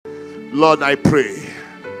Lord, I pray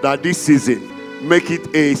that this season, make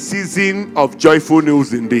it a season of joyful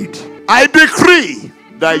news indeed. I decree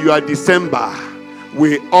that your December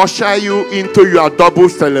will usher you into your double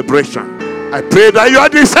celebration. I pray that your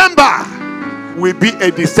December will be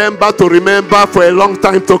a December to remember for a long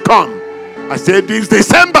time to come. I say this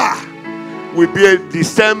December will be a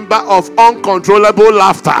December of uncontrollable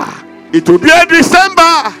laughter. It will be a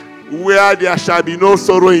December where there shall be no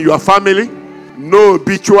sorrow in your family, no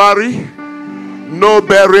obituary, no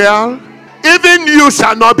burial. Even you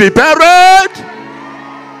shall not be buried.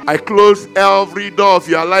 I close every door of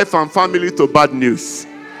your life and family to bad news.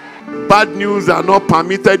 Bad news are not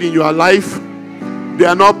permitted in your life. They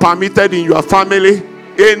are not permitted in your family.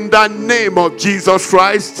 In the name of Jesus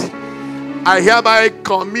Christ, I hereby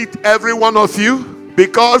commit every one of you,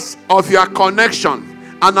 because of your connection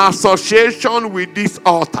and association with this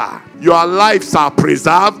altar. Your lives are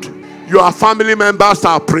preserved. Your family members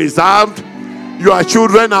are preserved. Your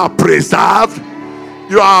children are preserved.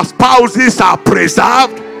 Your spouses are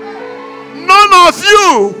preserved. None of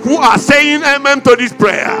you who are saying amen to this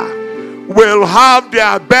prayer will have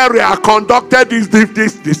their burial conducted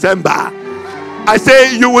this December. I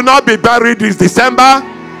say you will not be buried this December.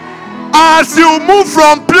 As you move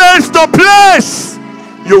from place to place,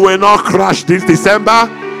 you will not crash this December.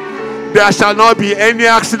 There shall not be any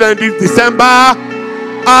accident this December.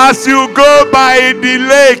 As you go by the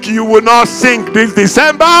lake, you will not sink this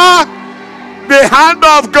December. The hand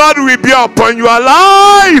of God will be upon your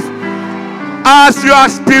life. As your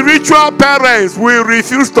spiritual parents will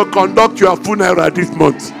refuse to conduct your funeral this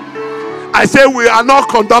month, I say we are not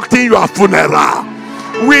conducting your funeral.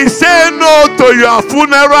 We say no to your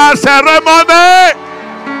funeral ceremony.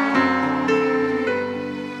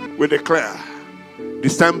 We declare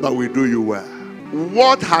December will do you well.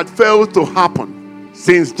 What had failed to happen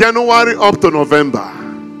since January up to November,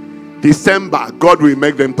 December, God will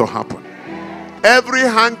make them to happen. Every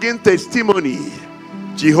hanging testimony,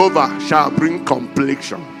 Jehovah shall bring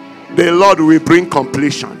completion. The Lord will bring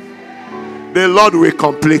completion. The Lord will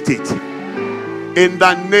complete it. In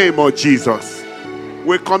the name of Jesus,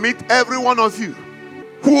 we commit every one of you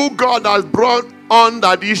who God has brought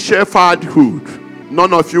under this shepherdhood.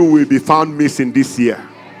 None of you will be found missing this year.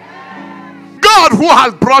 God who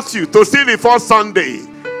has brought you to see the first Sunday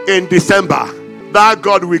in December, that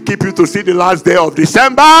God will keep you to see the last day of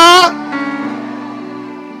December.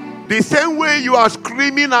 The same way you are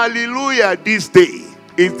screaming hallelujah this day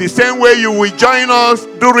is the same way you will join us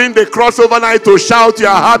during the crossover night to shout your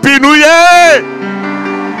Happy New Year.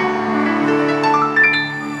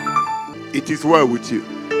 It is well with you,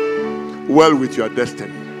 well with your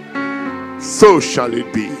destiny. So shall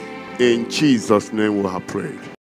it be. In Jesus' name we have prayed.